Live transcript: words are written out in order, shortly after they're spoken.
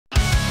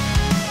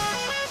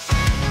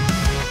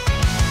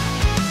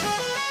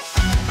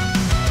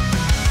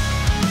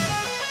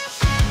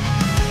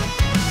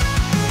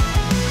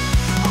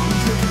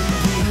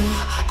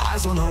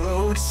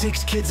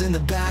6 kids in the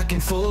back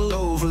and full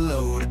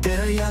overload.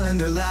 They're yelling,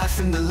 they're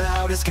laughing the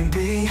loudest can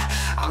be.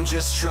 I'm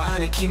just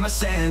trying to keep my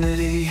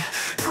sanity.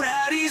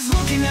 Braddy's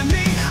looking at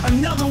me,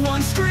 another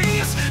one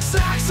screams.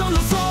 Sacks on the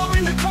floor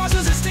and the cars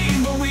as a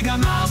steam. But we got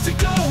miles to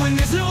go and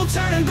there's no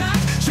turning back.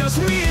 Just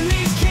me and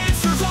these kids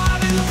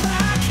surviving the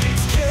pack.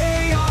 It's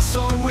chaos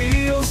on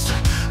wheels,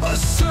 a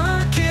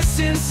circus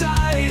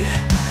inside.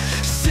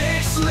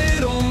 6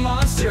 little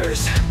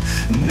monsters,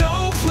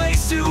 no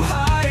place to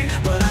hide.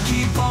 But I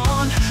keep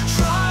on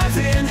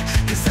driving,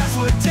 cause that's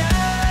what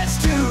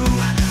dads do.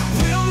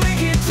 We'll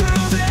make it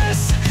through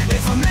this,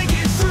 if I make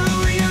it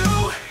through you.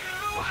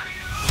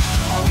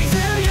 Are we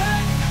there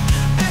yet?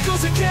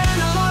 Echoes again,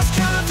 I lost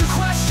count after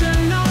question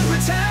number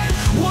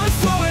 10. One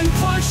throwing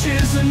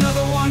punches,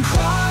 another one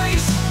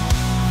cries.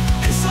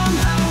 And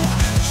somehow,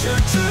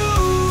 sure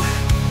too,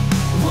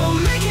 we'll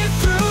make it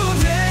through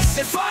this,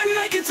 if I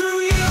make it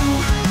through you.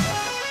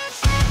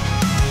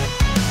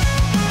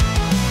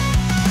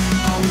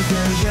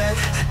 Yet,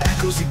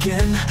 echoes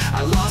again,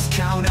 I lost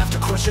count after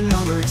question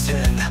number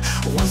 10.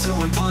 One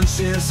throwing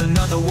punches,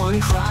 another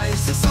one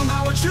cries. And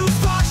somehow a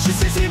jukebox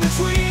just sits in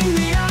between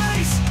the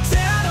eyes.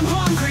 Dad, I'm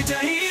hungry,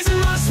 days in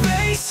my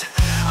space.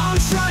 I'm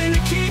trying to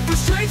keep a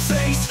straight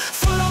face,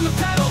 foot on the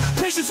pedal,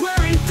 patience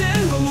wearing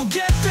thin. But we'll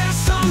get there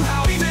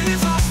somehow, even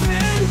if I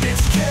spin.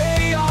 It's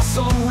chaos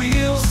on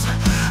wheels,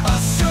 a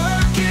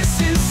circus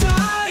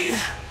inside.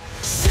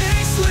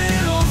 6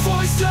 little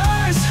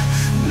voices,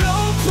 no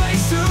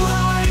place to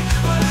hide.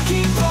 But I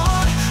keep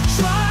on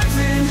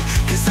driving,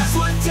 cause that's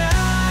what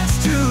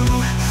dads do.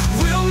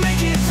 We'll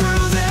make it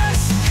through this,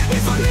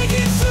 if I make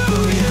it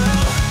through you.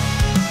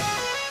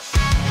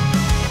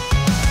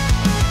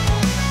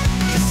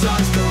 The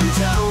sun's going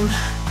down,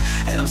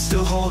 and I'm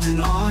still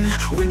holding on.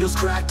 Windows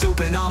cracked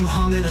open, I'm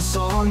humming a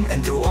song.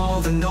 And through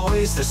all the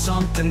noise, there's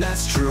something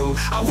that's true.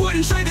 I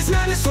wouldn't trade this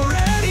madness for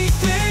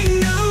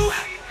anything new.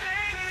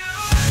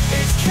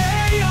 It's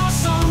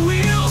chaos on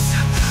wheels,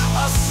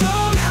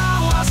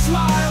 somehow I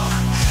smile.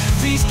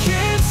 These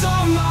kids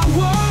are my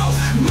world,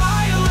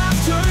 mile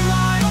after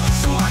mile.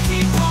 So I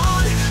keep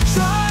on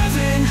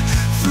driving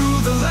through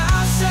the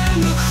laughs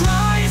and the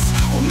cries.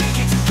 We'll make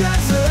it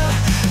together,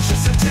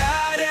 just a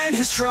dad and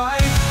his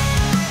tribe.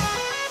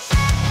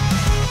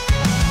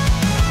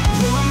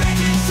 We'll make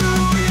it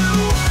through you,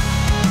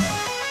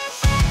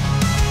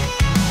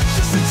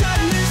 just a dad.